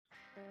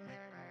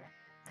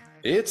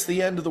It's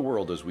the end of the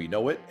world as we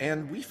know it,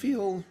 and we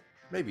feel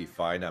maybe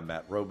fine. I'm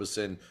Matt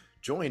Robeson,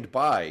 joined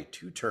by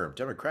two-term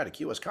Democratic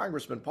U.S.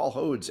 Congressman Paul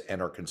Hodes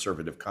and our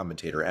conservative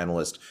commentator,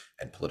 analyst,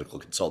 and political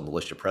consultant,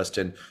 Alicia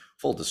Preston.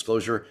 Full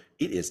disclosure,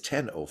 it is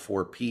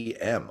 10:04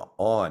 p.m.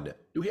 on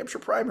New Hampshire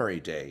Primary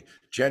Day,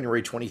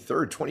 January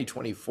 23rd,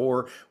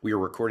 2024. We are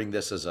recording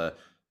this it's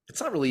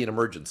not really an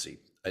emergency.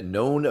 A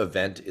known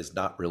event is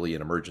not really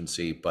an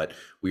emergency, but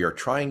we are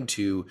trying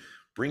to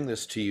bring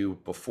this to you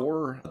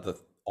before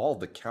all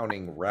the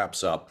counting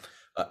wraps up.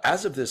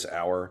 As of this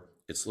hour,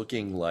 it's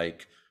looking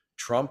like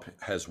Trump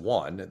has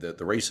won.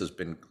 The race has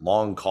been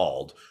long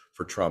called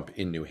for Trump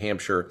in New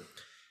Hampshire,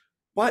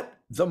 but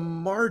the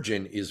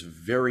margin is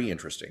very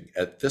interesting.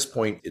 At this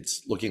point,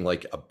 it's looking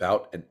like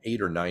about an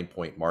 8 or 9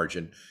 point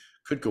margin.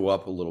 Could go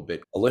up a little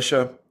bit.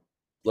 Alicia,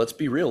 let's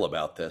be real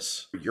about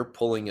this. You're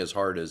pulling as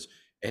hard as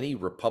any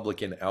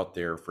Republican out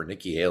there for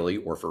Nikki Haley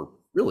or for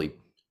really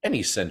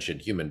any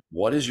sentient human.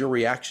 What is your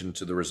reaction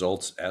to the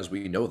results as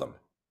we know them?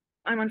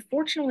 I'm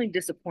unfortunately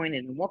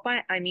disappointed. And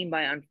I mean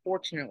by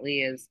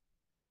unfortunately is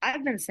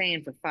I've been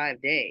saying for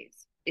 5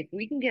 days, if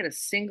we can get a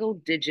single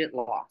digit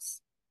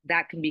loss,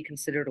 that can be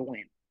considered a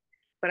win.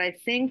 But I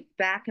think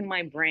back in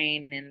my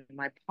brain and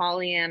my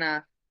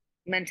Pollyanna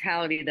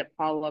mentality that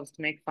Paul loves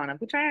to make fun of,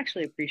 which I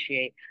actually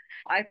appreciate,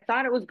 I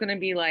thought it was going to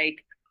be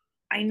like,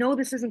 I know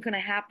this isn't going to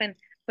happen,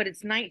 but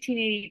it's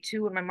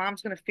 1982 and my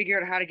mom's going to figure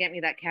out how to get me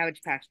that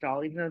Cabbage Patch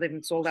doll, even though they've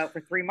been sold out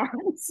for 3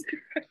 months.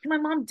 My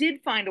mom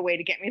did find a way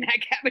to get me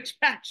that Cabbage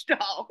Patch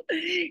doll.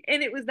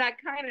 And it was that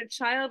kind of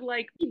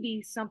childlike,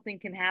 maybe something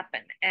can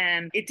happen.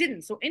 And it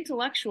didn't. So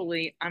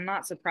intellectually, I'm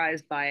not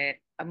surprised by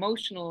it.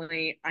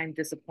 Emotionally, I'm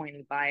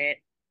disappointed by it.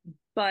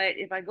 But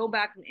if I go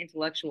back to the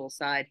intellectual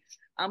side,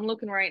 I'm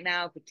looking right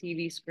now at the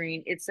TV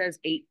screen. It says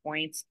 8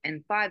 points.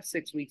 And 5,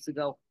 6 weeks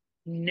ago,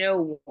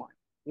 no one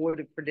would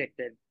have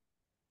predicted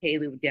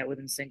Haley would get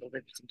within single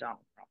digits of Donald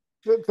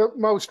Trump. The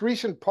most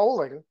recent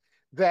polling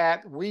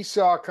that we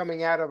saw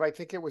coming out of, I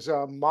think it was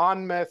a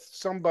Monmouth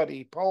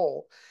somebody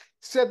poll,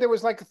 said there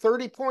was like a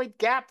 30-point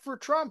gap for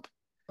Trump.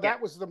 Yeah.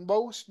 That was the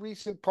most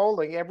recent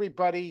polling.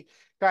 Everybody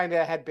kind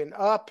of had been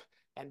up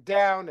and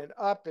down and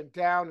up and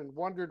down and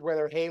wondered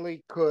whether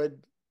Haley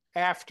could,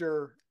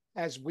 after,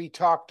 as we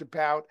talked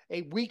about,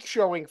 a weak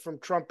showing from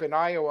Trump in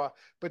Iowa,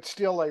 but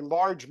still a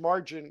large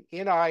margin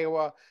in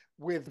Iowa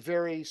with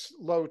very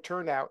low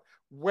turnout,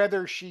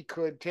 whether she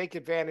could take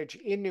advantage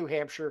in New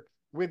Hampshire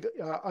with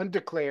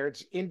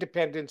undeclareds,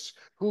 independents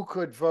who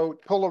could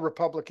vote, pull a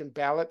Republican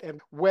ballot,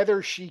 and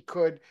whether she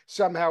could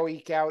somehow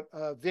eke out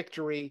a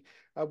victory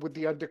with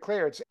the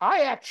undeclareds.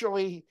 I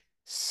actually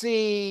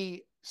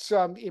see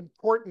some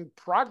important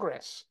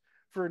progress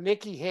for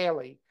Nikki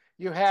Haley.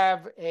 You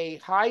have a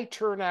high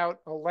turnout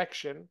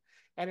election,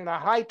 and in a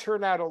high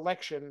turnout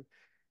election,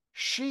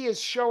 she is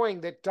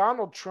showing that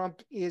Donald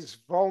Trump is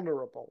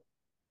vulnerable.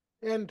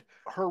 And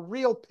her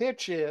real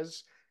pitch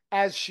is,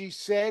 as she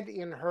said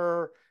in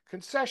her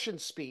concession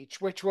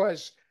speech, which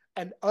was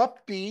an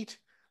upbeat,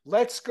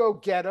 let's go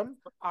get him.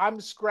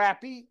 I'm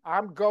scrappy.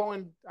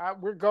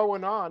 We're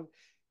going on.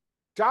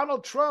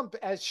 Donald Trump,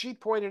 as she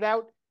pointed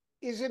out,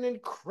 is an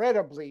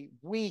incredibly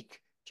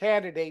weak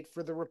candidate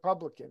for the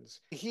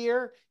Republicans.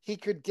 Here, he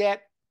could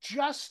get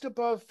just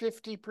above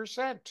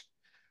 50%.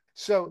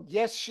 So,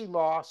 yes, she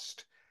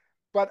lost.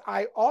 But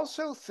I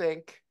also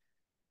think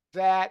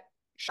that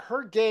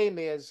her game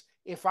is,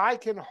 if I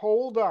can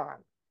hold on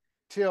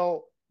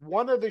till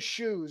one of the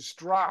shoes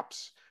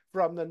drops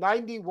from the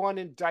 91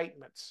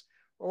 indictments,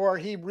 or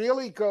he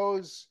really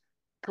goes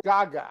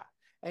gaga.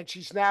 And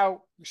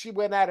she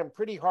went at him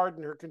pretty hard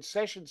in her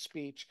concession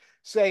speech,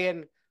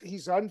 saying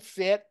he's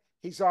unfit,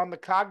 he's on the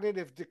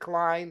cognitive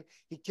decline,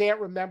 he can't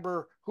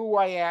remember who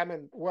I am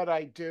and what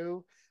I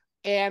do.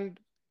 And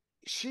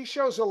she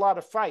shows a lot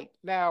of fight.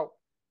 Now,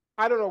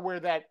 I don't know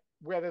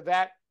whether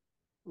that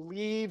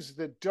leaves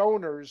the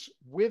donors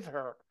with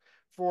her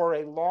for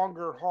a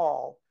longer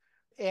haul,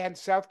 and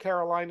South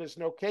Carolina's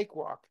no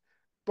cakewalk.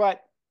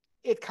 But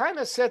it kind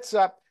of sets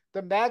up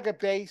the MAGA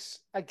base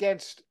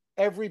against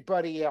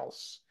everybody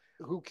else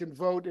who can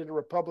vote in a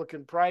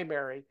Republican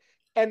primary.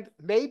 And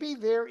maybe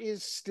there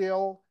is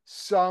still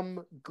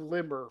some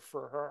glimmer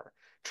for her.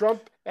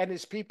 Trump and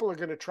his people are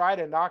going to try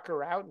to knock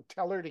her out and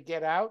tell her to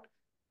get out.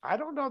 I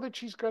don't know that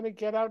she's going to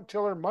get out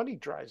until her money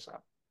dries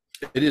up.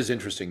 It is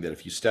interesting that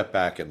if you step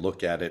back and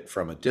look at it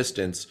from a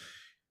distance,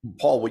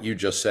 Paul, what you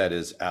just said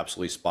is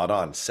absolutely spot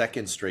on.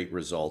 Second straight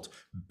result,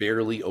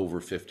 barely over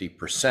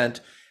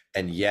 50%.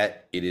 And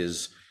yet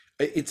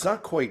it's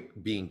not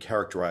quite being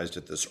characterized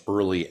at this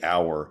early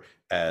hour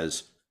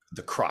as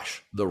the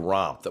crush, the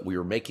romp that we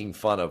were making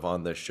fun of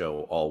on this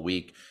show all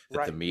week, that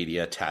Right. the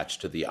media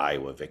attached to the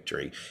Iowa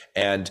victory.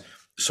 And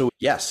so,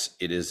 yes,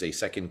 it is a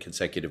second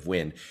consecutive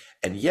win.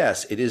 And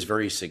yes, it is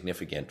very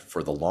significant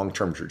for the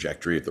long-term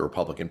trajectory of the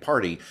Republican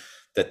Party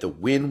that the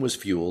win was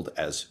fueled,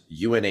 as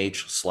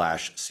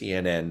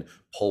UNH/CNN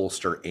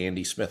pollster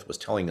Andy Smith was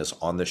telling us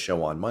on the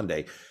show on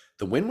Monday,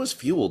 the win was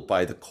fueled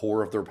by the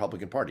core of the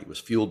Republican Party. It was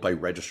fueled by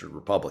registered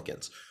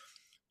Republicans.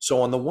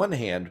 So on the one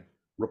hand,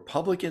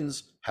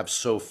 Republicans have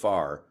so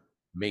far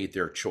made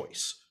their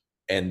choice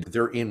and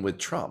they're in with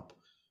Trump.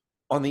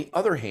 On the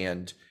other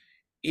hand,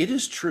 it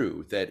is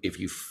true that if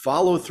you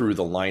follow through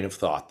the line of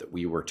thought that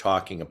we were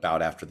talking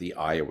about after the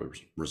Iowa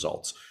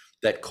results,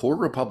 that core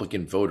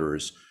Republican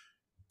voters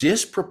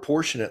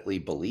disproportionately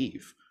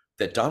believe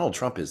that Donald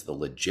Trump is the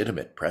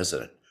legitimate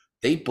president.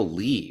 They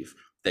believe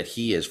that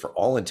he is, for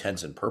all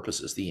intents and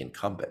purposes, the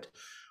incumbent.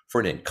 For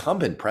an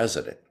incumbent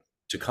president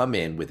to come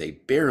in with a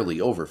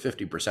barely over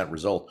 50%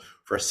 result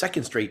for a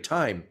second straight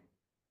time,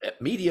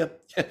 media,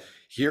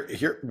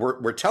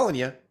 we're telling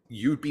you,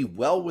 you'd be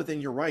well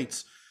within your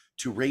rights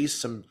to raise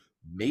some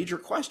major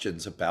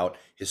questions about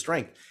his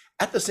strength.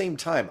 At the same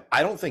time,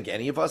 I don't think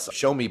any of us,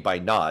 show me by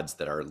nods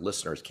that our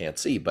listeners can't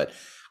see, but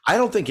I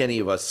don't think any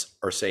of us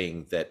are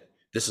saying that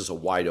this is a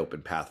wide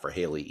open path for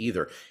Haley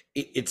either.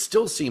 It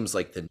still seems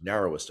like the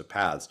narrowest of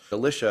paths.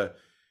 Alicia,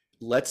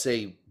 let's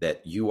say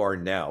that you are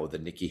now the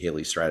Nikki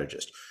Haley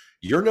strategist.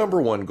 Your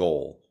number one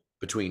goal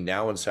between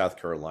now and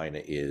South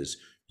Carolina is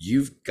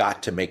you've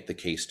got to make the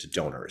case to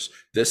donors.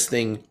 This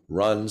thing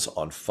runs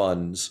on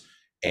funds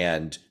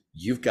and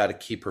you've got to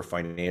keep her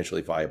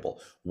financially viable.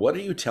 What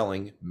are you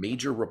telling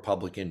major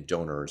Republican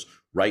donors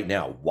right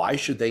now? Why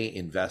should they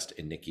invest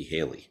in Nikki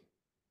Haley?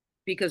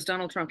 Because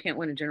Donald Trump can't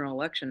win a general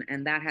election,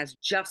 and that has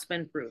just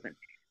been proven.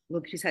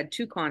 Look, he's had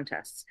 2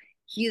 contests.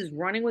 He is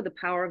running with the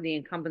power of the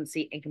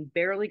incumbency and can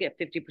barely get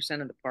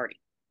 50% of the party.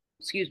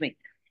 Excuse me.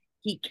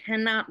 He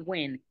cannot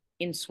win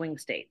in swing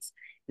states.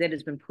 That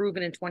has been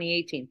proven in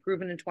 2018,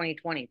 proven in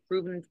 2020,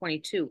 proven in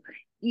 22,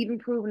 even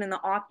proven in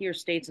the off-year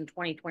states in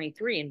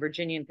 2023 in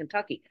Virginia and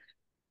Kentucky.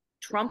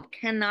 Trump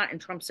cannot,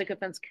 and Trump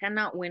sycophants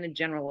cannot win a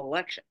general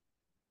election.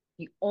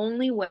 The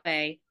only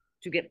way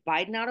to get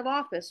Biden out of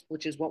office,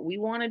 which is what we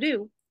want to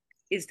do,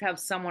 is to have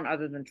someone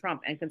other than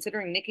Trump. And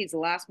considering Nikki's the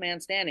last man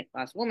standing,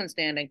 last woman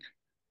standing,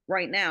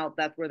 right now,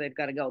 that's where they've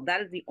got to go.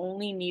 That is the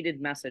only needed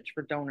message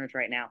for donors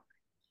right now.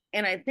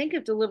 And I think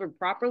if delivered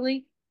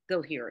properly,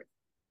 they'll hear it.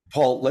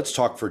 Paul, let's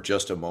talk for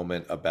just a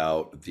moment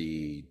about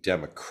the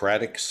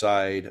Democratic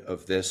side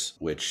of this,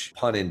 which,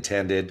 pun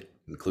intended,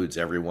 includes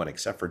everyone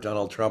except for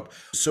Donald Trump.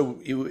 So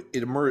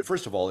it emerged.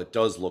 First of all, it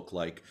does look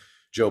like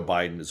Joe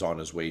Biden is on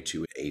his way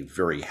to a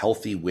very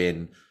healthy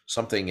win,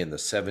 something in the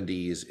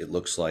 70s. It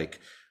looks like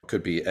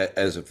could be,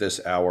 as of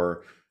this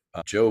hour,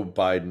 Joe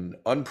Biden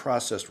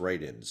unprocessed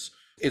write-ins.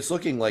 It's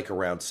looking like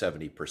around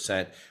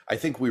 70%. I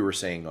think we were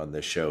saying on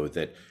this show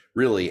that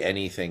really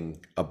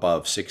anything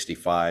above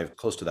 65,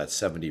 close to that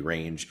 70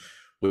 range,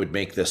 would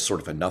make this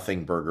sort of a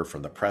nothing burger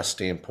from the press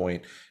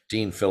standpoint.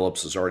 Dean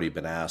Phillips has already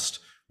been asked,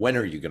 when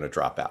are you going to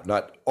drop out?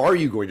 Not, are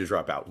you going to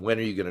drop out? When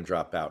are you going to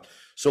drop out?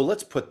 So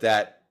let's put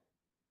that,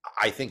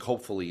 I think,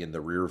 hopefully in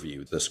the rear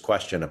view, this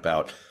question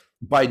about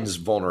Biden's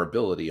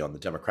vulnerability on the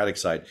Democratic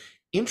side.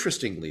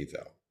 Interestingly,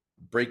 though,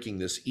 breaking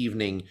this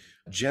evening,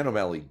 Jen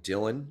O'Malley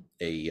Dillon,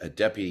 a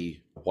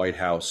deputy White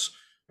House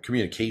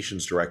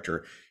communications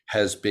director,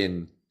 has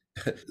been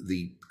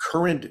the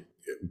current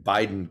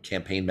Biden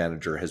campaign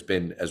manager, has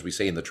been, as we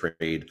say in the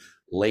trade,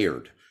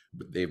 layered.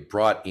 They've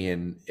brought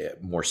in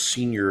more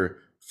senior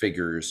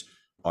figures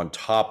on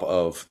top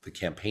of the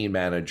campaign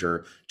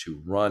manager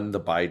to run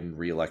the Biden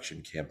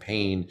reelection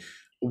campaign.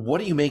 What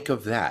do you make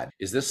of that?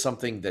 Is this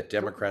something that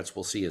Democrats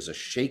will see as a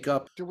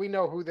shakeup? Do we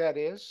know who that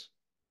is?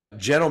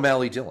 Jen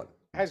O'Malley Dillon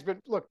has been.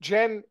 Look,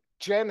 Jen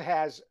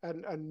has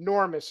an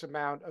enormous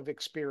amount of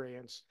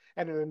experience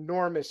and an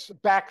enormous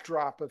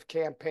backdrop of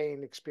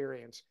campaign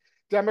experience.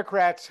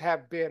 Democrats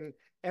have been,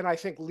 and I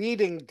think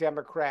leading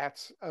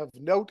Democrats of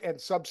note and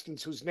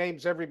substance, whose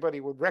names everybody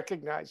would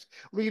recognize,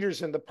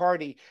 leaders in the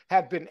party,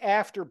 have been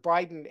after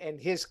Biden and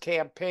his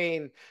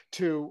campaign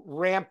to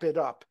ramp it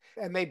up.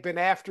 And they've been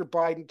after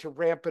Biden to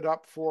ramp it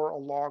up for a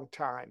long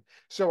time.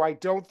 So I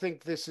don't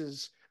think this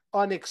is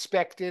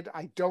unexpected.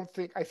 I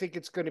think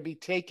it's going to be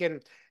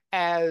taken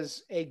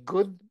as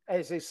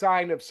a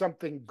sign of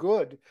something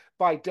good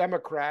by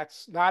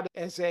Democrats, not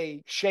as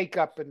a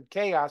shakeup and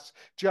chaos.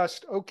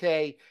 Just,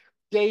 okay,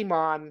 game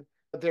on.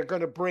 They're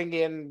going to bring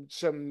in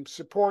some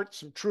support,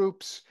 some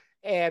troops,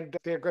 and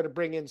they're going to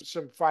bring in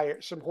some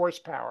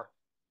horsepower.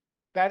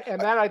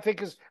 I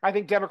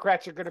think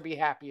Democrats are going to be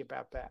happy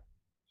about that.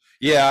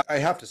 Yeah, I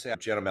have to say,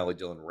 Jen O'Malley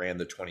Dillon ran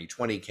the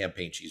 2020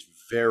 campaign. She's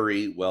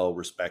very well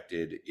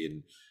respected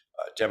in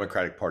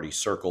Democratic Party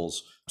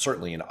circles,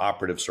 certainly in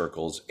operative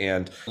circles.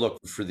 And look,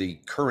 for the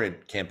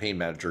current campaign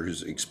manager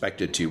who's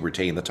expected to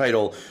retain the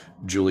title,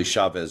 Julie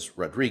Chavez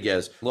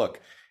Rodriguez,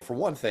 look, for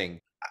one thing,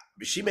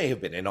 she may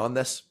have been in on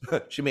this.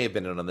 She may have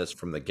been in on this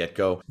from the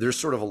get-go. There's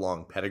sort of a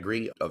long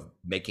pedigree of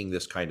making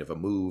this kind of a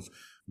move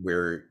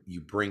where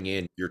you bring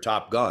in your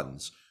top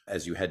guns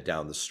as you head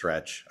down the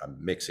stretch. I'm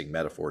mixing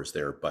metaphors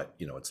there, but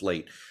it's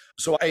late.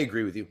 So I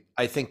agree with you.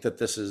 I think that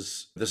this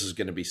is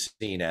going to be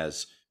seen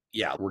as,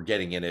 yeah, we're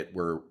getting in it.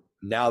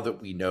 Now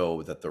that we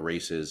know that the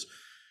race is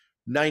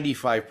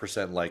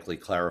 95% likely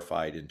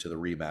clarified into the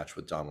rematch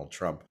with Donald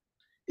Trump.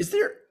 Is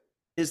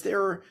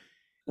there,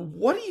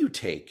 what do you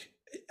take?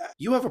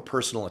 You have a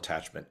personal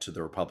attachment to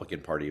the Republican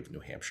Party of New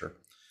Hampshire.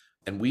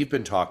 And we've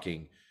been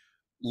talking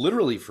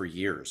literally for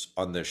years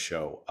on this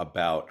show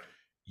about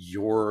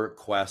your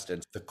quest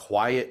and the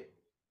quiet,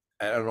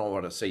 I don't know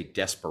what to say,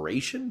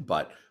 desperation,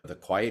 but the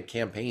quiet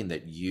campaign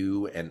that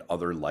you and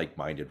other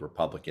like-minded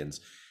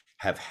Republicans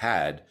have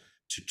had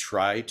to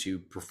try to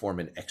perform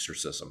an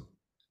exorcism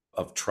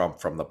of Trump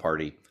from the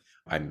party.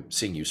 I'm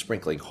seeing you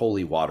sprinkling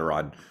holy water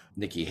on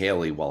Nikki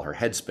Haley while her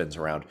head spins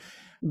around.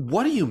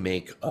 What do you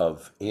make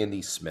of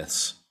Andy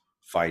Smith's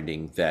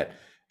finding that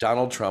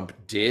Donald Trump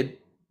did,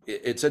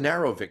 it's a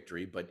narrow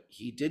victory, but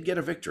he did get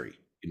a victory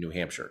in New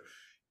Hampshire.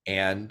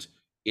 And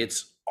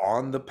it's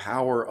on the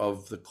power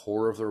of the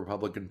core of the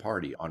Republican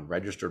Party, on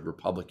registered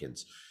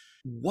Republicans.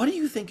 What do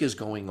you think is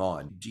going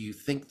on? Do you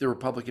think the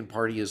Republican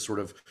Party has sort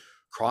of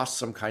crossed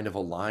some kind of a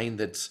line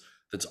that's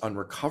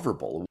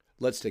unrecoverable?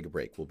 Let's take a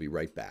break. We'll be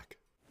right back.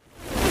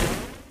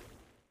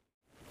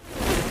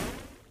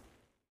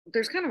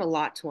 There's kind of a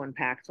lot to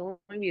unpack, so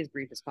let me be as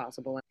brief as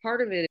possible.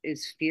 Part of it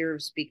is fear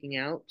of speaking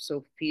out,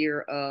 so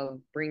fear of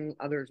bringing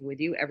others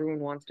with you. Everyone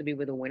wants to be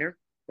with a winner,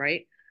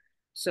 right?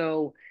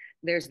 So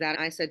there's that.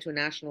 I said to a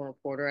national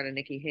reporter at a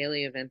Nikki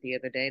Haley event the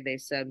other day, they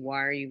said,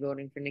 "Why are you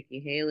voting for Nikki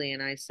Haley?"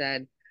 And I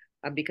said,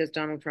 because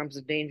Donald Trump is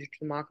a danger to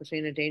democracy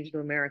and a danger to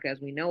America as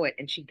we know it.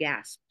 And she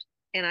gasped.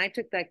 And I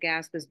took that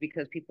gasp as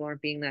because people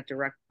aren't being that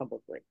direct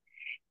publicly.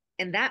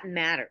 And that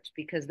matters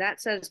because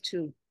that says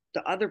to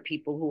the other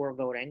people who are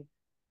voting,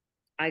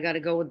 I got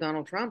to go with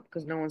Donald Trump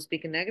because no one's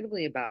speaking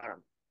negatively about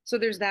him. So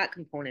there's that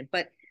component.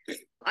 But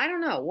I don't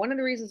know. One of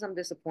the reasons I'm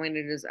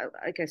disappointed is,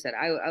 like I said,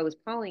 I was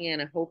calling in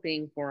and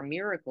hoping for a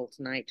miracle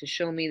tonight to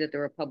show me that the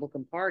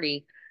Republican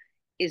Party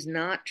is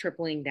not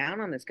tripling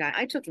down on this guy.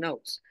 I took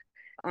notes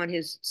on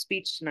his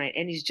speech tonight,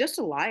 and he's just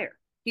a liar.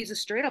 He's a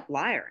straight up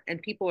liar, and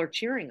people are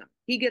cheering him.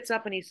 He gets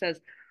up and he says,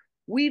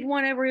 "We've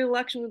won every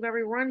election we've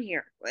ever run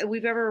here.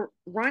 We've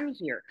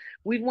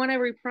won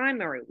every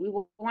primary. We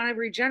won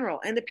every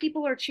general." And the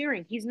people are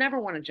cheering. He's never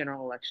won a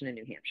general election in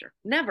New Hampshire.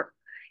 Never.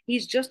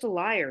 He's just a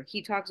liar.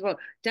 He talks about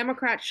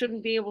Democrats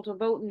shouldn't be able to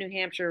vote in New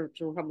Hampshire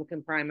to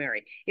Republican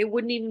primary. It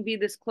wouldn't even be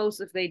this close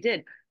if they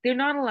did. They're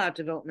not allowed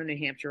to vote in the New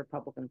Hampshire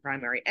Republican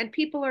primary. And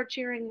people are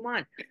cheering him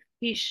on.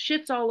 He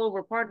shits all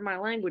over, pardon my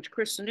language,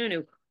 Chris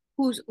Sununu,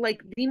 who's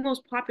like the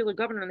most popular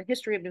governor in the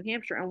history of New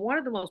Hampshire and one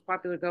of the most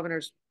popular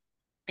governors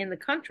in the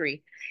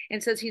country,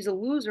 and says he's a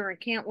loser and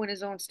can't win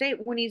his own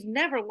state when he's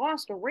never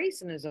lost a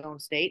race in his own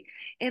state.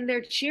 And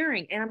they're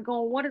cheering. And I'm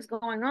going, what is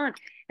going on?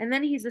 And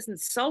then he's this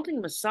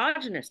insulting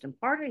misogynist, and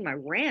pardoning my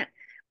rant.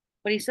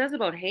 But he says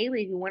about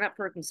Haley, who went up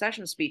for a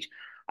concession speech,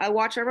 I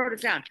wrote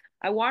it down.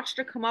 I watched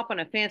her come up in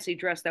a fancy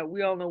dress that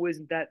we all know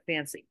isn't that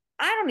fancy.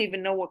 I don't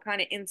even know what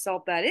kind of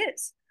insult that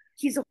is.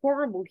 He's a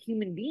horrible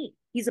human being.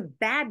 He's a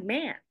bad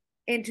man.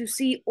 And to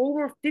see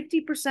over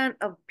 50%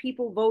 of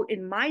people vote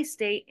in my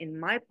state, in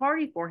my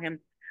party for him,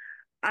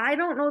 I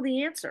don't know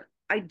the answer.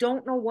 I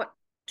don't know what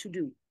to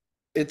do.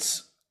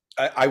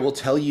 I will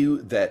tell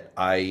you that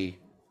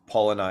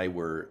Paul and I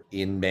were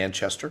in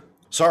Manchester.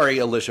 Sorry,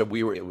 Alicia,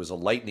 it was a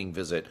lightning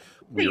visit.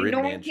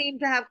 No one came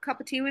to have a cup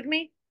of tea with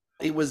me?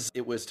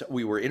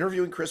 We were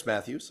interviewing Chris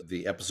Matthews,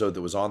 the episode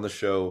that was on the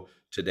show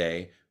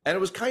today. And it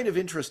was kind of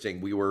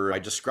interesting. I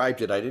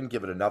described it. I didn't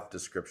give it enough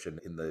description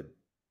in the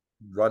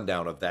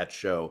rundown of that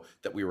show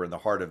that we were in the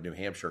heart of New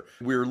Hampshire.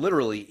 We were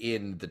literally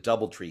in the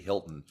Doubletree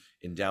Hilton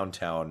in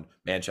downtown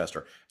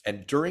Manchester.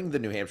 And during the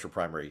New Hampshire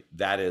primary,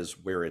 that is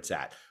where it's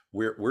at.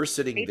 We're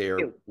sitting there,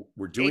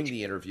 we're doing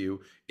the interview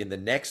in the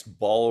next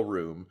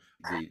ballroom.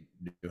 The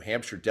New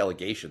Hampshire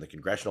delegation, the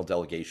congressional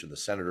delegation, the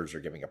senators are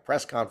giving a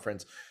press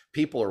conference.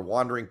 People are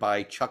wandering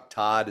by. Chuck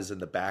Todd is in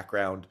the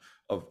background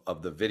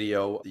of the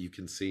video you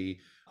can see.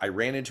 I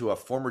ran into a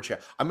former chair.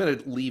 I'm going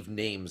to leave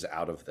names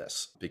out of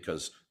this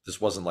because this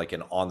wasn't like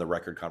an on the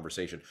record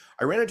conversation.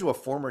 I ran into a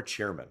former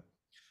chairman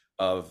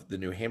of the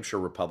New Hampshire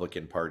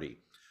Republican Party.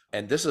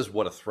 And this is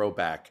what a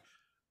throwback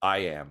I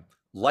am.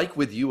 Like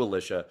with you,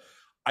 Alicia,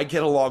 I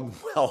get along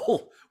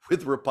well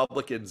with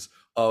Republicans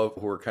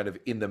who are kind of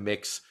in the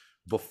mix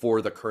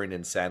before the current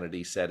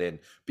insanity set in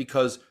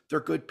because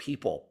they're good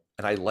people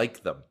and I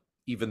like them,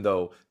 even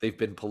though they've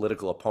been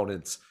political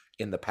opponents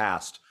in the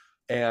past.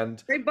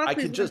 And Ray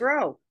Buckley's a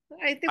bro.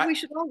 I think we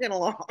should all get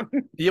along.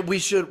 Yeah, we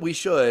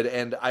should.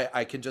 And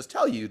I can just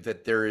tell you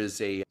that there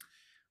is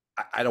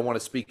I don't want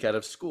to speak out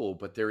of school,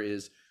 but there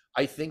is,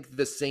 I think,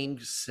 the same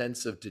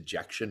sense of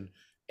dejection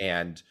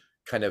and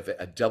kind of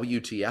a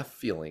WTF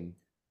feeling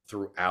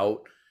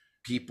throughout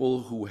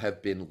people who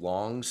have been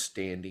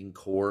long-standing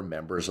core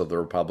members of the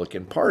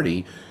Republican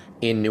Party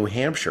in New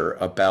Hampshire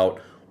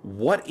about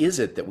what is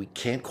it that we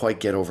can't quite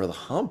get over the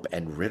hump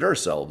and rid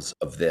ourselves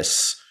of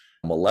this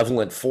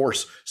malevolent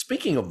force.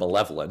 Speaking of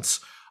malevolence,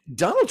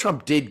 Donald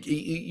Trump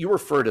you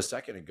referred a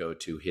second ago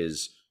to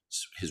his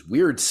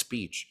weird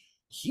speech.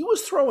 He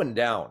was throwing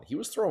down. He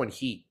was throwing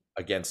heat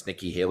against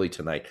Nikki Haley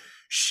tonight.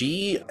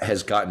 She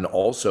has gotten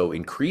also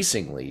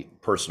increasingly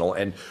personal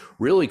and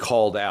really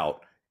called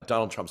out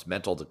Donald Trump's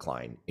mental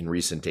decline in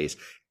recent days.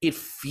 It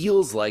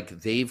feels like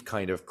they've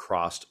kind of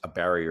crossed a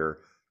barrier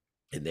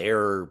in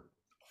their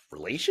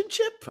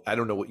relationship. I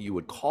don't know what you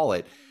would call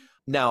it.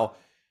 Now,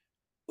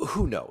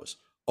 who knows?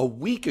 A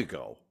week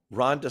ago,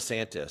 Ron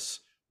DeSantis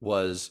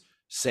was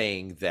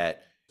saying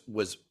that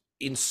was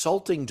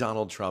insulting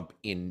Donald Trump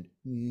in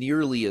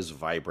nearly as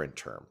vibrant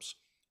terms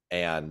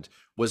and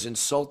was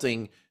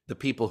insulting the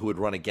people who had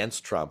run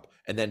against Trump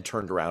and then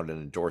turned around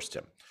and endorsed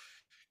him.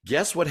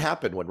 Guess what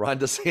happened when Ron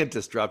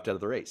DeSantis dropped out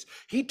of the race?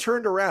 He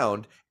turned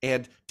around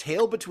and,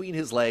 tail between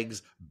his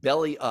legs,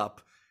 belly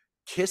up,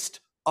 kissed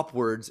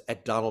upwards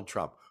at Donald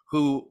Trump,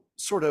 who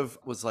sort of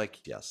was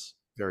like, yes,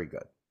 very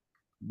good,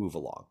 move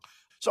along.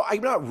 So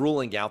I'm not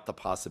ruling out the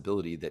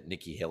possibility that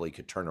Nikki Haley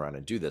could turn around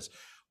and do this,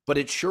 but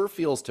it sure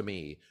feels to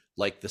me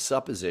like the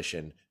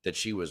supposition that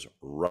she was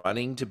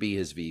running to be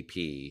his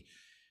VP.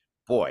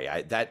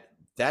 Boy,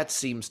 that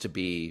seems to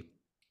be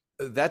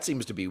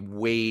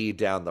way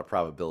down the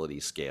probability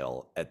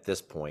scale at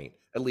this point,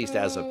 at least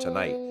as of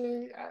tonight.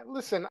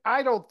 Listen,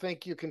 I don't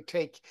think you can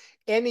take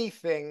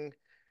anything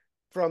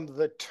from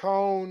the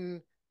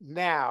tone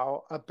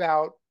now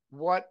about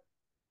what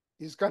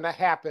is going to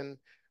happen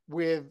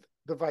with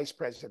the vice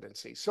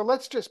presidency. So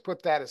let's just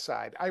put that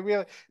aside.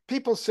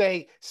 People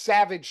say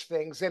savage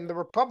things, and the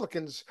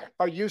Republicans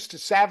are used to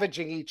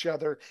savaging each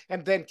other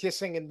and then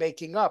kissing and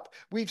making up.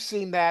 We've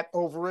seen that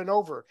over and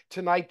over.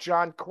 Tonight,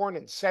 John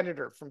Cornyn,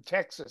 senator from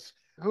Texas,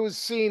 who's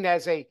seen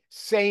as a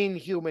sane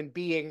human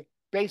being,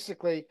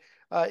 basically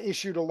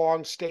issued a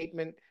long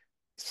statement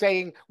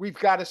saying we've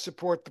got to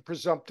support the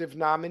presumptive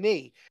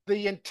nominee.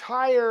 The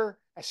entire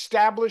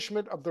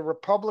establishment of the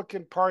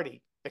Republican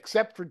Party,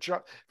 except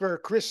for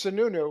Chris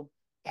Sununu,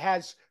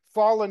 has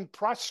fallen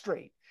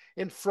prostrate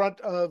in front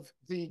of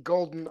the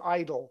golden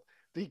idol,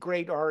 the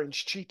great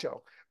orange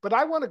Cheeto. But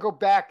I want to go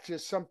back to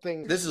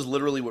something. This is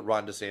literally what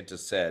Ron DeSantis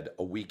said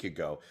a week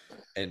ago,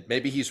 and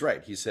maybe he's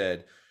right. He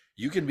said,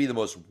 "You can be the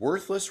most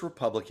worthless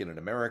Republican in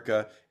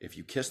America. If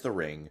you kiss the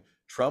ring,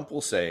 Trump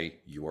will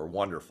say you are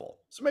wonderful."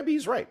 So maybe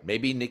he's right.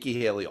 Maybe Nikki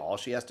Haley, all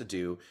she has to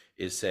do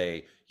is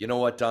say, "You know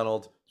what,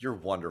 Donald, you're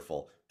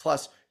wonderful.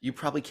 Plus, you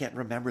probably can't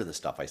remember the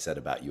stuff I said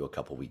about you a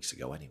couple weeks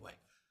ago anyway."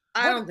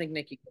 I don't think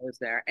Nikki goes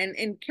there.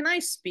 And can I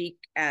speak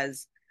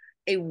as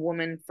a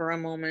woman for a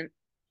moment?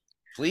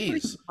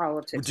 Please.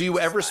 Politics do you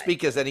ever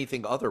speak as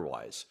anything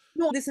otherwise?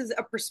 No, this is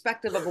a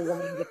perspective of a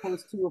woman as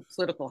opposed to a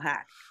political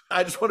hack.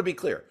 I just want to be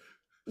clear.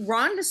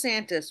 Ron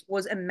DeSantis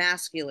was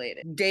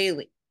emasculated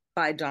daily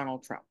by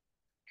Donald Trump.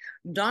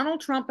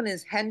 Donald Trump and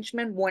his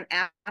henchmen went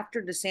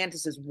after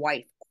DeSantis's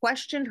wife,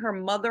 questioned her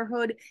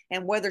motherhood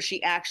and whether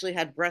she actually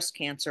had breast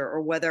cancer or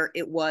whether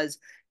it was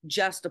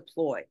just a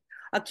ploy.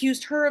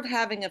 Accused her of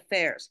having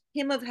affairs,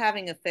 him of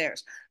having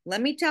affairs. Let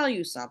me tell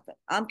you something.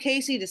 I'm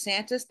Casey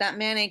DeSantis. That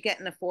man ain't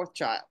getting a fourth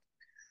child.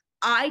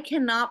 I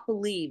cannot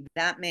believe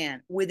that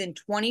man, within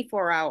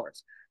 24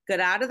 hours,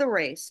 got out of the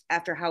race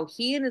after how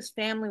he and his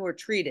family were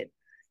treated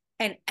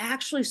and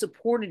actually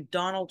supported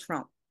Donald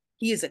Trump.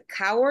 He is a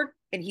coward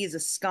and he is a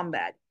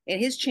scumbag. And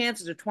his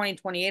chances of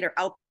 2028 are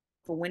out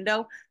the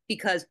window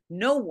because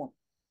no one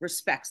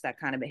respects that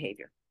kind of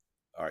behavior.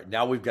 All right,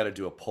 now we've got to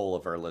do a poll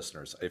of our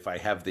listeners. If I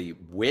have the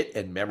wit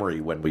and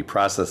memory when we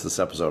process this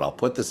episode, I'll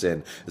put this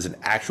in as an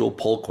actual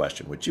poll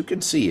question, which you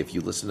can see if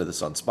you listen to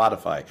this on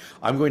Spotify.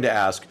 I'm going to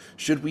ask,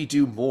 should we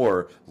do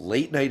more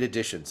late night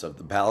editions of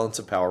the Balance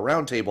of Power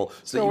Roundtable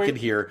so that you can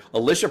hear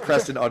Alicia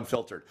Preston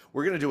Unfiltered?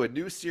 We're going to do a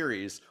new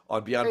series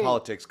on Beyond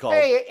Politics called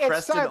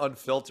Preston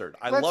Unfiltered.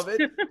 I love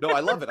it. No, I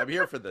love it. I'm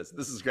here for this.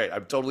 This is great.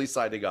 I'm totally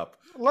signing up.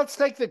 Let's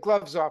take the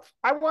gloves off.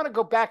 I want to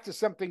go back to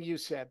something you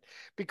said,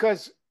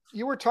 because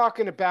you were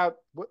talking about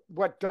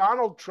what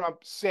Donald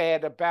Trump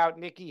said about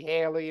Nikki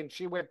Haley, and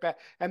she went back,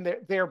 and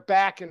they're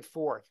back and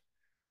forth.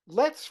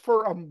 Let's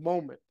for a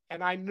moment,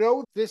 and I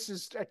know this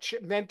is a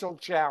mental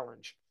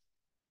challenge,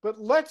 but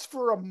let's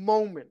for a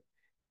moment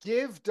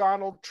give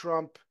Donald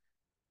Trump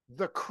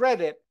the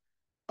credit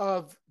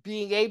of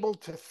being able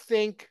to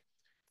think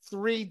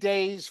 3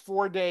 days,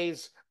 4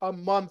 days, a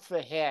month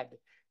ahead.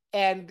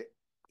 And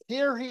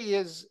here he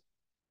is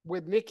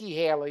with Nikki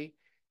Haley.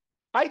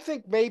 I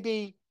think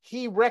maybe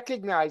he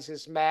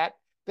recognizes, Matt,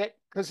 that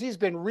because he's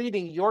been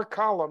reading your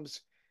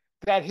columns,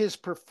 that his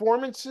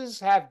performances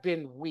have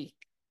been weak.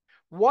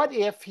 What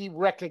if he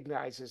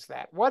recognizes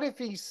that? What if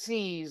he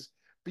sees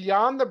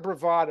beyond the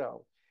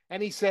bravado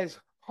and he says,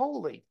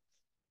 holy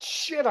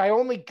shit, I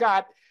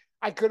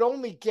could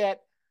only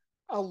get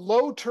a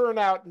low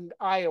turnout in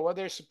Iowa.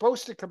 They're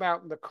supposed to come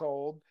out in the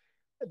cold.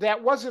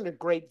 That wasn't a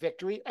great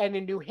victory. And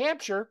in New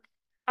Hampshire,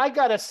 I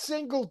got a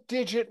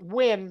single-digit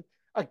win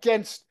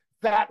against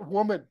that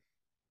woman.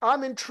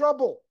 I'm in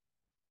trouble.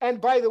 And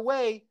by the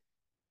way,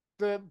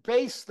 the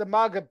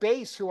MAGA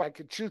base, who I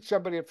could shoot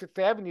somebody on Fifth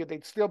Avenue,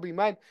 they'd still be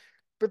mine.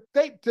 But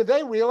do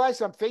they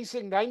realize I'm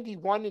facing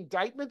 91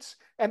 indictments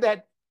and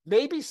that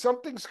maybe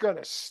something's going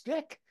to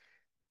stick?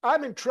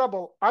 I'm in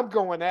trouble. I'm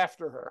going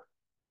after her.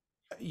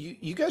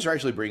 You guys are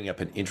actually bringing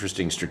up an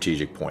interesting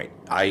strategic point.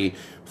 I,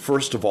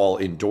 first of all,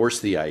 endorse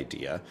the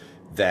idea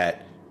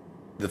that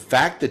the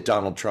fact that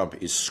Donald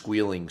Trump is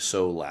squealing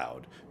so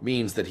loud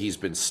means that he's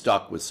been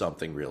stuck with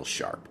something real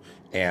sharp.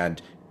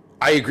 And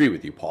I agree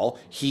with you, Paul.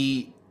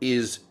 He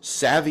is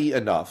savvy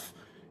enough.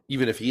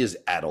 even if he is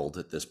addled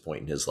at this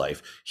point in his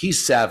life,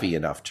 he's savvy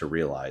enough to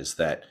realize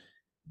that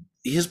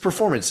his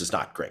performance is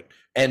not great.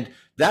 And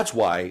that's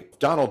why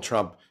Donald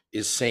Trump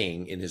is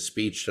saying in his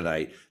speech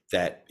tonight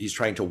that he's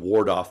trying to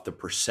ward off the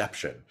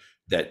perception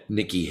that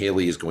Nikki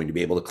Haley is going to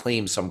be able to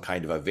claim some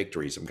kind of a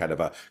victory, some kind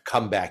of a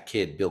comeback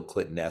kid, Bill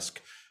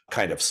Clinton-esque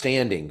kind of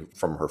standing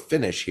from her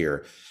finish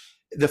here.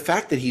 The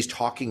fact that he's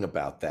talking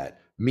about that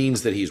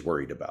means that he's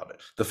worried about it.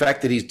 The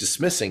fact that he's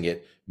dismissing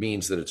it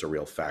means that it's a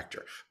real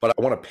factor. But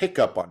I want to pick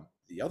up on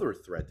the other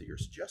thread that you're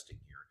suggesting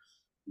here.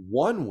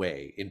 One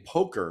way in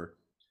poker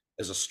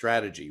as a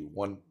strategy,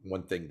 one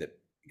thing that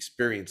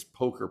experienced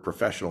poker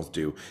professionals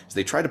do is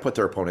they try to put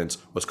their opponents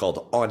what's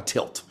called on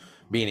tilt,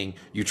 meaning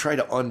you try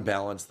to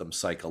unbalance them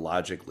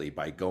psychologically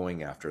by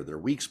going after their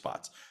weak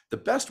spots. The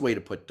best way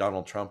to put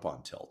Donald Trump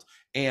on tilt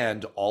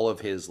and all of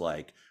his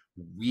like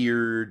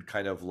weird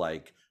kind of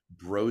like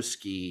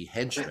broski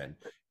henchmen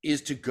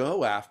is to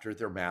go after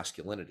their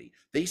masculinity.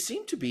 They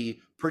seem to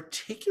be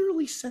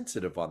particularly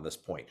sensitive on this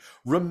point.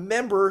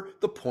 Remember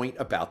the point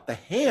about the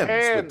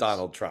hands with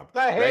Donald Trump. The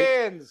right?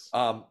 hands.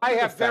 I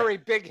have fact, very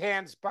big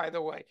hands, by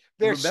the way.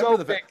 They're so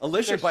big.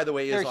 Alicia, by the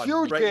way, is on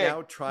huge right big.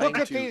 now trying Look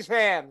at to. these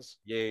hands.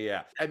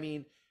 Yeah. I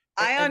mean,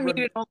 I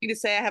unmuted only to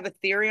say I have a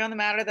theory on the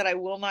matter that I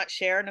will not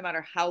share, no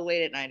matter how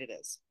late at night it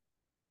is.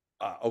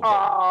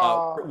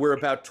 Okay. We're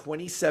about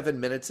 27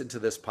 minutes into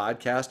this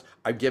podcast.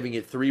 I'm giving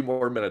it 3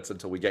 more minutes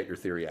until we get your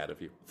theory out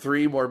of you.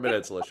 3 more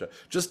minutes, Alicia.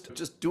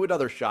 Just do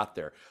another shot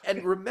there.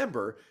 And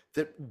remember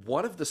that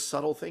one of the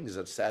subtle things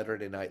that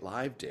Saturday Night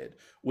Live did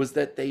was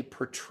that they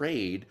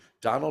portrayed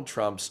Donald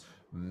Trump's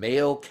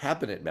male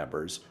cabinet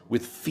members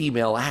with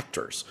female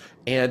actors.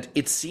 And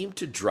it seemed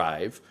to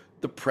drive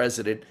the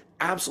president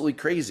absolutely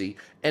crazy,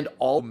 and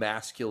all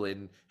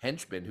masculine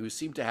henchmen who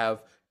seem to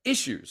have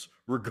issues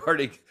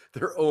regarding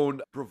their own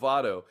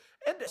bravado.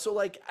 And so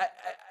like,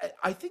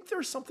 I think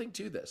there's something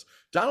to this.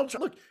 Donald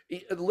Trump,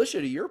 look, Alicia,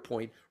 to your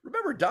point,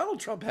 remember Donald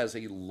Trump has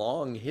a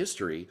long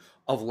history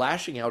of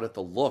lashing out at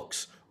the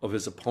looks of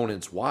his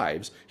opponent's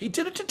wives. He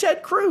did it to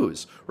Ted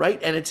Cruz, right?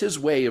 And it's his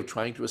way of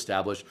trying to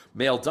establish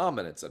male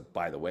dominance. And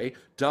by the way,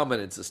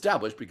 dominance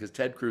established because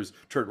Ted Cruz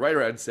turned right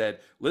around and said,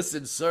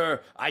 listen,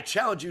 sir, I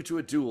challenge you to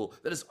a duel.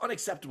 That is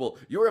unacceptable.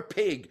 You're a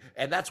pig.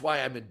 And that's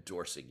why I'm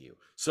endorsing you.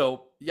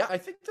 So yeah, I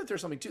think that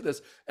there's something to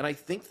this. And I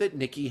think that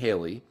Nikki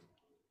Haley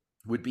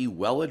would be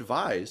well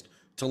advised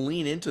to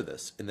lean into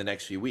this in the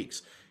next few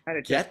weeks.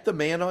 Get the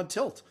man on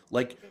tilt.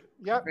 Like,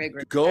 yep.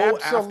 Go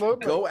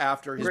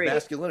after his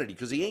masculinity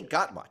because he ain't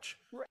got much.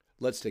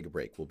 Let's take a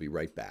break. We'll be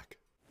right back.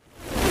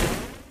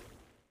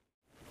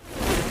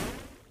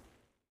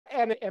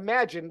 And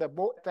imagine that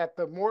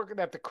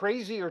the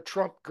crazier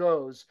Trump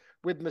goes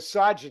with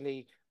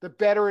misogyny, the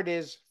better it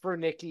is for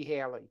Nikki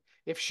Haley.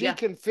 If she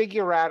can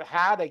figure out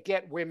how to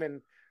get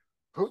women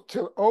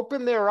to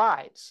open their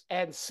eyes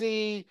and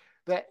see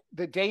that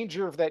the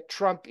danger that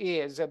Trump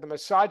is and the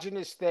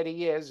misogynist that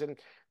he is, and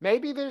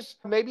maybe there's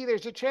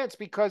a chance,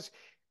 because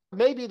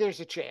maybe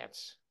there's a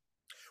chance.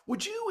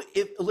 Would you,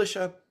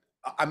 Alicia,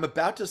 I'm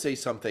about to say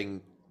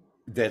something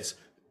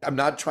I'm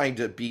not trying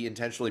to be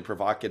intentionally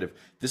provocative.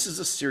 This is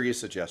a serious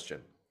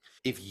suggestion.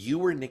 If you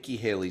were Nikki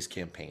Haley's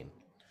campaign,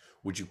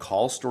 would you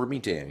call Stormy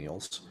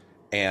Daniels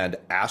and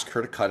ask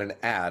her to cut an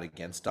ad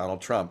against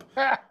Donald Trump,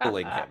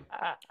 bullying him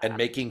and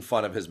making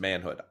fun of his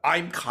manhood?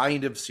 I'm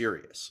kind of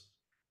serious.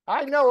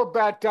 I know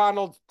about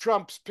Donald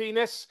Trump's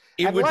penis.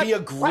 It would be a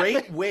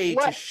great way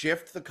to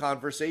shift the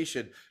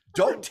conversation.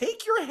 Don't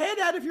take your head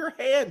out of your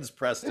hands,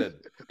 Preston.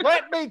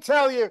 Let me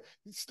tell you,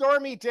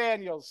 Stormy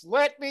Daniels,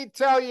 let me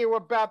tell you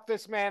about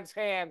this man's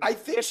hands. I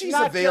think she's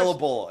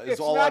available, is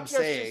all I'm saying. It's not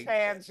just his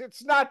hands.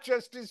 It's not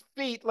just his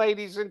feet,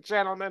 ladies and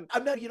gentlemen.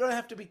 You don't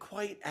have to be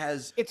quite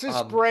as... It's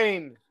his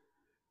brain.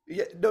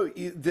 Yeah, no,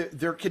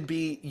 there can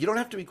be, you don't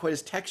have to be quite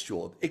as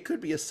textual. It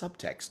could be a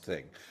subtext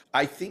thing.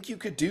 I think you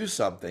could do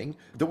something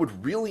that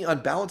would really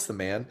unbalance the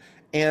man.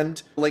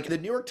 And like the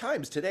New York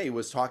Times today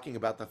was talking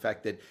about the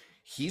fact that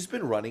he's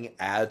been running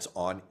ads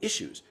on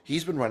issues.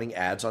 He's been running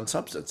ads on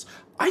substance.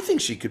 I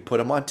think she could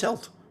put him on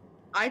tilt.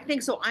 I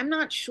think so. I'm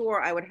not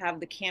sure I would have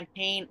the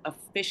campaign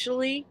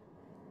officially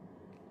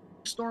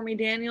Stormy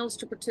Daniels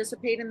to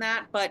participate in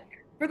that. But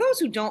for those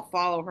who don't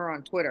follow her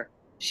on Twitter,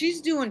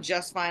 she's doing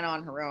just fine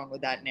on her own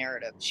with that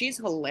narrative. She's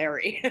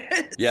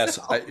hilarious. Yes,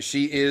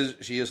 she is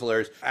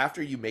hilarious.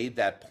 After you made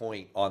that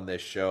point on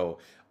this show,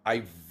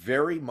 I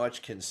very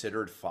much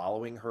considered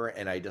following her,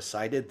 and I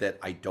decided that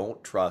I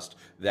don't trust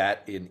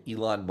that in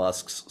Elon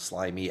Musk's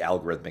slimy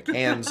algorithmic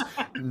hands,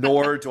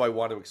 nor do I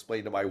want to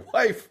explain to my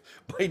wife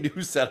my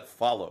new set of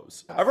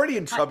follows. I've already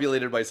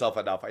entrubulated myself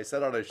enough. I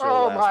said on a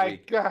show last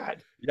week. Oh my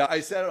God. Yeah, I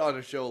said it on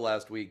a show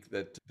last week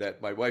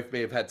that my wife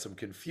may have had some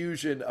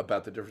confusion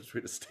about the difference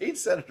between a state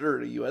senator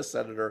and a U.S.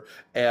 senator,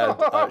 and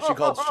she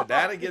called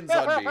shenanigans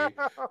on me,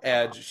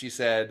 and she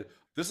said,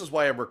 "This is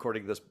why I'm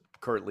recording this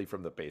currently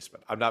from the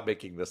basement. I'm not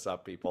making this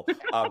up, people.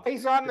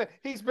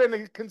 He's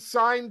been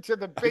consigned to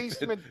the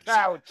basement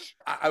couch.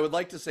 I would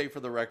like to say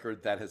for the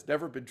record that has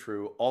never been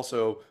true.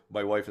 Also,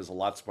 my wife is a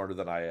lot smarter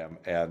than I am,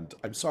 and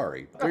I'm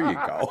sorry. There you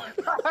go.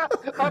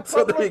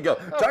 So there you go.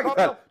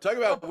 Talk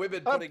about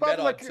women putting men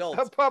on tilt.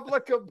 A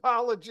public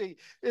apology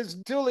is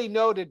duly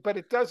noted, but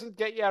it doesn't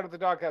get you out of the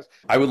doghouse.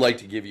 I would like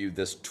to give you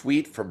this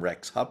tweet from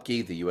Rex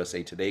Hupke, the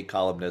USA Today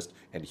columnist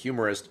and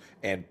humorist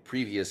and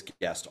previous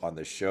guest on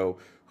this show,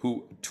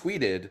 who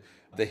tweeted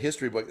the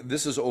history book.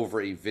 This is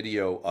over a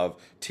video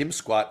of Tim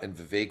Scott and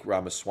Vivek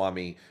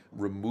Ramaswamy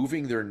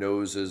removing their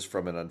noses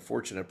from an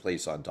unfortunate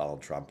place on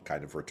Donald Trump,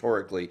 kind of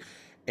rhetorically.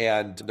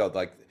 And no,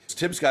 like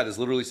Tim Scott is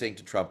literally saying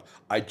to Trump,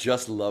 "I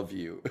just love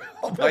you."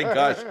 Oh my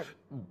gosh.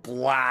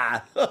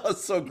 Blah.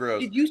 So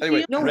gross. Did you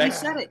see? No, Rex,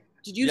 he said it.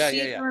 Did you see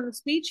it during the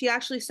speech? He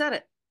actually said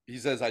it. He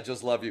says, "I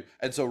just love you."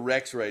 And so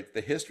Rex writes, "The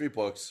history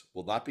books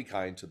will not be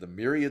kind to the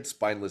myriad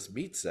spineless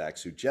meat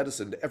sacks who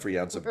jettisoned every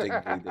ounce of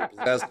dignity they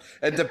possessed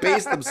and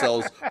debased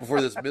themselves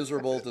before this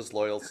miserable,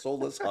 disloyal,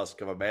 soulless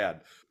husk of a man."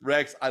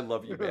 Rex, I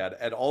love you, man.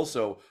 And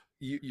also,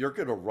 you're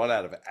going to run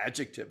out of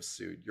adjectives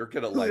soon. You're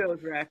going to like,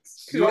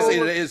 Rex. USA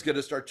Today is going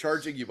to start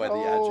charging you by the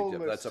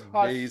adjective. That's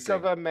amazing. Husk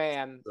of a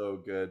man. So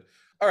good.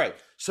 All right.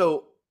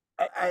 So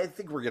I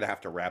think we're going to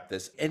have to wrap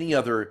this. Any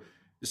other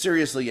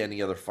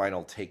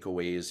final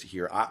takeaways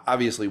here?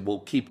 Obviously, we'll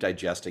keep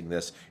digesting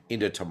this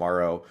into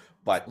tomorrow.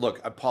 But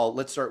look, Paul,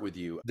 let's start with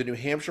you. The New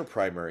Hampshire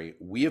primary,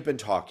 we have been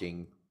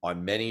talking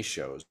on many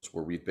shows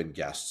where we've been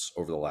guests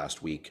over the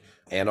last week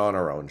and on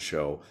our own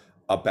show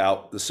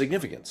about the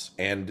significance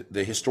and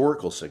the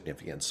historical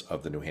significance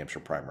of the New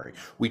Hampshire primary.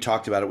 We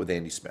talked about it with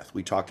Andy Smith.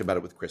 We talked about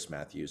it with Chris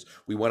Matthews.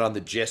 We went on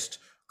The Gist.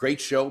 Great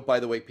show, by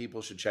the way.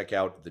 People should check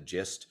out The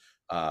Gist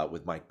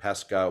with Mike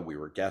Pesca. We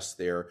were guests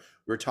there.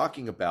 We were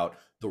talking about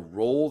the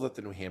role that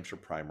the New Hampshire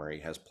primary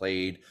has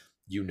played.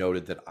 You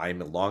noted that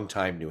I'm a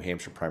longtime New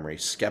Hampshire primary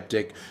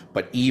skeptic,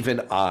 but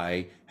even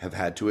I have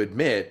had to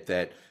admit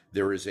that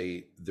there's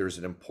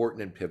an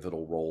important and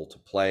pivotal role to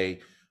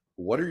play.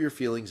 What are your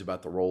feelings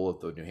about the role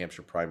of the New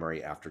Hampshire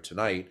primary after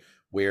tonight,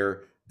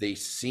 where they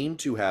seem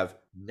to have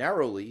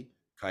narrowly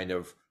kind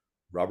of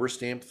rubber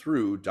stamped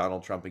through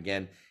Donald Trump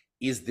again?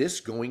 Is this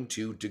going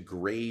to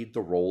degrade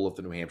the role of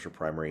the New Hampshire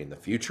primary in the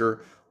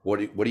future? What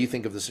do you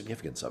think of the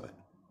significance of it?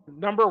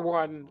 Number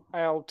one,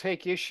 I'll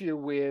take issue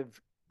with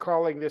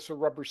calling this a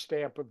rubber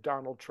stamp of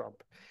Donald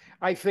Trump.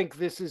 I think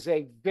this is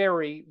a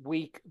very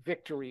weak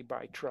victory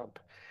by Trump.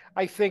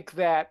 I think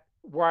that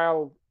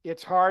while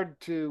it's hard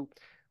to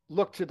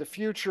look to the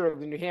future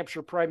of the New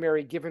Hampshire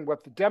primary, given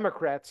what the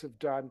Democrats have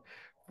done,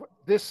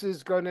 this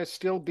is going to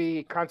still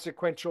be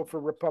consequential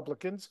for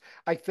Republicans.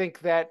 I think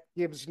that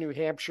gives New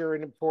Hampshire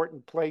an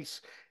important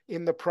place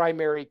in the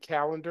primary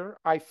calendar.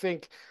 I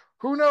think,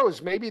 who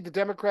knows, maybe the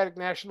Democratic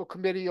National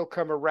Committee will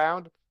come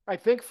around. I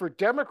think for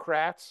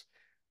Democrats,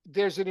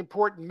 there's an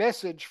important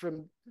message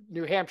from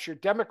New Hampshire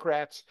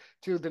Democrats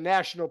to the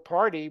National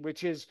Party,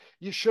 which is,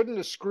 you shouldn't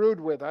have screwed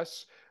with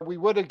us. We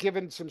would have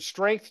given some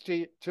strength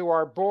to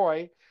our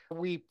boy.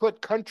 We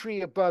put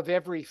country above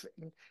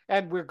everything,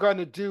 and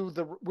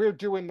we're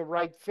doing the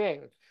right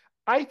thing.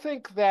 I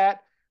think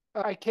that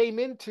I came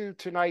into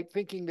tonight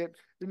thinking that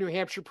the New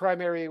Hampshire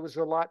primary was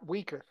a lot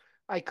weaker.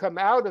 I come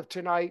out of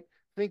tonight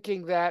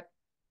thinking that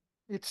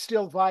it's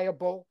still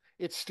viable,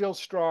 it's still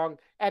strong,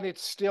 and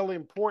it's still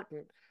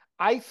important.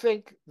 I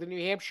think the New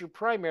Hampshire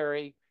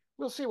primary,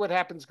 we'll see what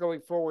happens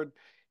going forward,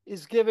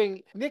 is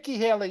giving Nikki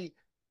Haley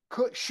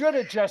should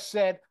have just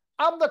said,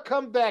 "I'm the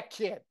comeback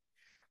kid.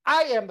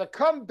 I am the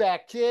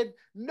comeback kid.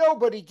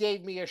 Nobody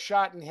gave me a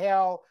shot in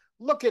hell.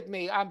 Look at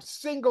me. I'm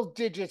single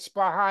digits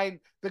behind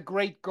the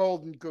great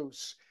golden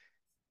goose."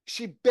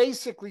 She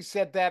basically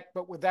said that,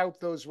 but without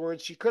those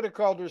words. She could have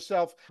called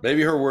herself.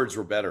 Maybe her words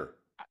were better.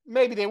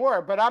 Maybe they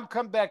were, but I'm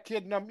comeback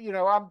kid.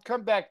 I'm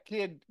comeback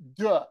kid.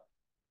 Duh.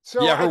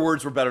 So yeah, her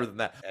words were better than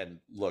that. And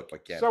look,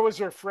 again, so is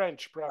her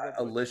French, probably.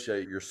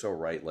 Alicia, you're so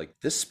right. Like,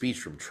 this speech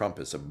from Trump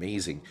is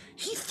amazing.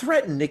 He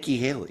threatened Nikki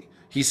Haley.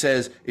 He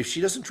says if she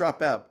doesn't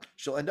drop out,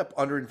 she'll end up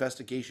under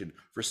investigation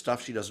for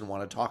stuff she doesn't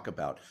want to talk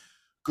about.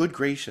 Good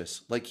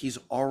gracious. Like, he's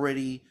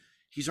already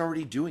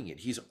doing it.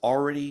 He's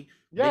already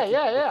making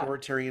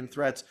authoritarian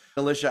threats.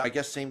 Alicia, I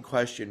guess same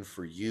question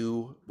for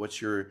you.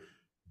 What's your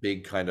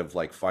big kind of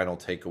like final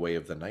takeaway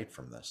of the night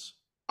from this?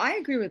 I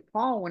agree with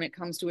Paul when it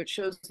comes to, it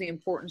shows the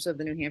importance of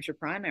the New Hampshire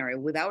primary.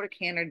 Without a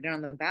candidate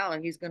on the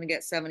ballot, he's going to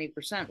get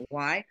 70%.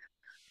 Why?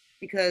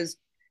 Because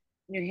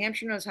New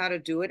Hampshire knows how to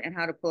do it and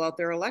how to pull out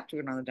their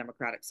electorate on the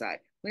Democratic side.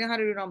 We know how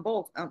to do it on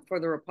both. For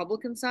the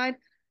Republican side,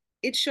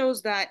 it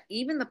shows that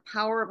even the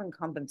power of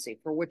incumbency,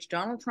 for which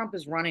Donald Trump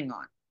is running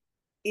on,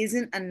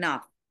 isn't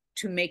enough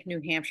to make New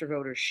Hampshire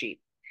voters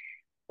sheep.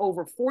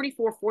 Over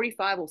 44,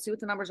 45, we'll see what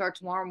the numbers are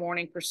tomorrow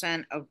morning,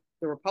 percent of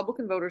the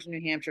Republican voters in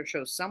New Hampshire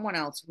chose someone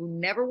else who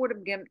never would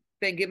have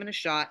been given a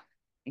shot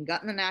and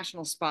gotten the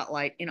national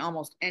spotlight in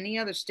almost any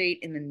other state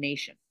in the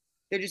nation.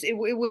 It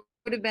would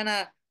have been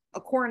a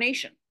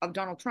coronation of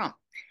Donald Trump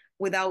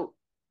without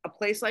a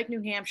place like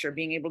New Hampshire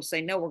being able to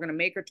say, no, we're going to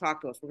make her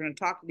talk to us. We're going to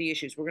talk to the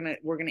issues. We're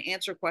going to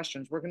answer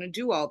questions. We're going to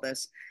do all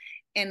this.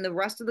 And the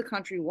rest of the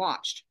country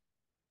watched.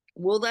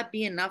 Will that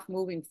be enough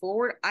moving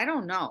forward? I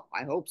don't know.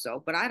 I hope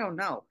so, but I don't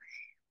know.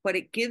 But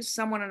it gives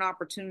someone an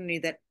opportunity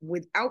that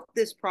without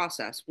this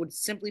process would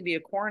simply be a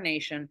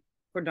coronation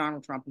for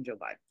Donald Trump and Joe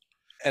Biden.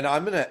 And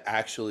I'm going to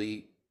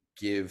actually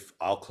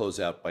I'll close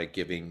out by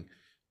giving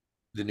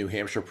the New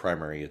Hampshire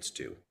primary its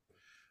due.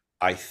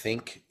 I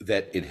think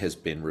that it has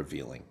been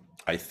revealing.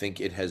 I think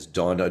it has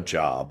done a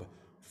job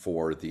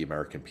for the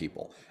American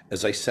people.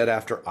 As I said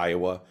after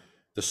Iowa,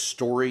 the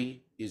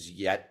story is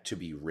yet to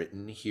be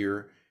written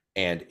here,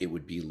 and it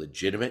would be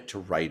legitimate to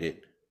write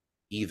it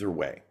either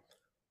way.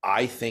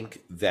 I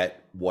think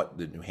that what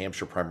the New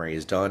Hampshire primary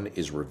has done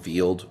is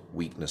revealed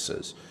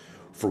weaknesses.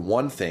 For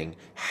one thing,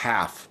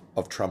 half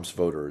of Trump's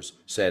voters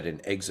said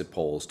in exit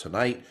polls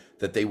tonight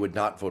that they would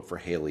not vote for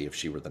Haley if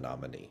she were the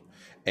nominee.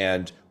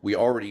 And we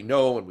already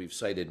know, and we've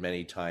cited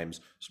many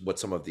times, what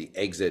some of the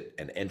exit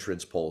and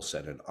entrance polls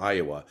said in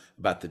Iowa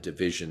about the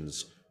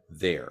divisions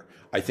there.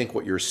 I think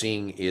what you're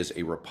seeing is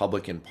a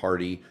Republican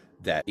Party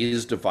that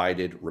is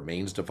divided,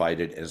 remains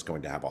divided, and is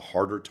going to have a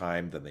harder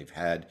time than they've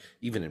had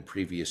even in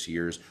previous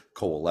years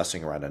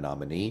coalescing around a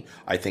nominee.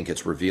 I think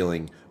it's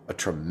revealing a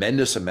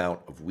tremendous amount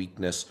of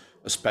weakness,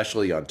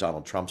 especially on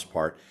Donald Trump's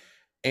part.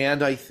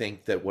 And I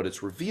think that what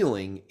it's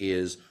revealing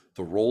is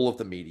the role of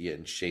the media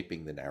in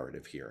shaping the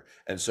narrative here.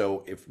 And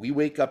so if we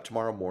wake up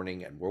tomorrow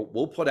morning, and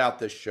we'll put out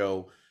this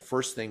show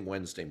first thing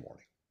Wednesday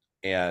morning,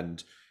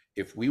 and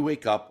if we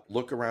wake up,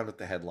 look around at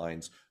the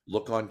headlines,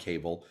 look on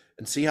cable,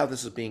 and see how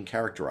this is being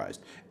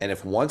characterized. And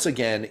if once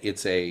again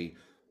it's a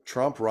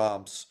Trump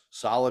romps,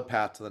 solid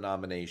path to the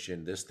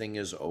nomination, this thing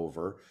is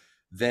over,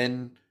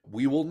 then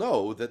we will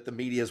know that the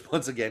media has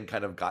once again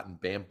kind of gotten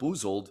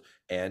bamboozled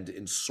and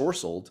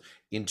ensorcelled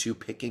into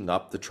picking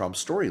up the Trump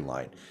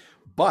storyline.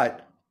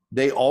 But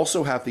they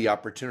also have the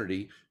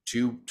opportunity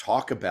to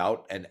talk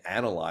about and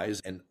analyze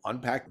and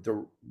unpack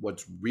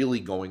what's really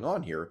going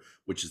on here,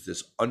 which is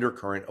this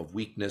undercurrent of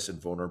weakness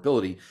and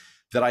vulnerability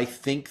that I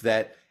think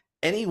that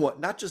anyone,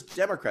 not just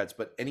Democrats,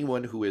 but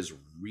anyone who is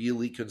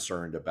really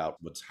concerned about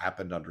what's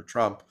happened under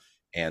Trump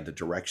and the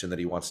direction that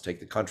he wants to take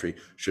the country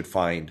should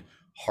find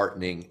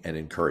heartening and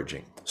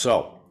encouraging.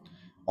 So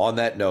on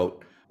that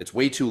note, it's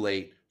way too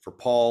late. For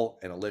Paul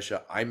and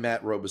Alicia, I'm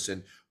Matt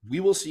Robeson.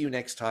 We will see you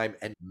next time,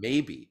 and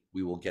maybe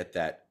we will get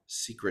that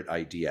secret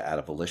idea out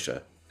of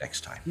Alicia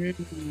next time.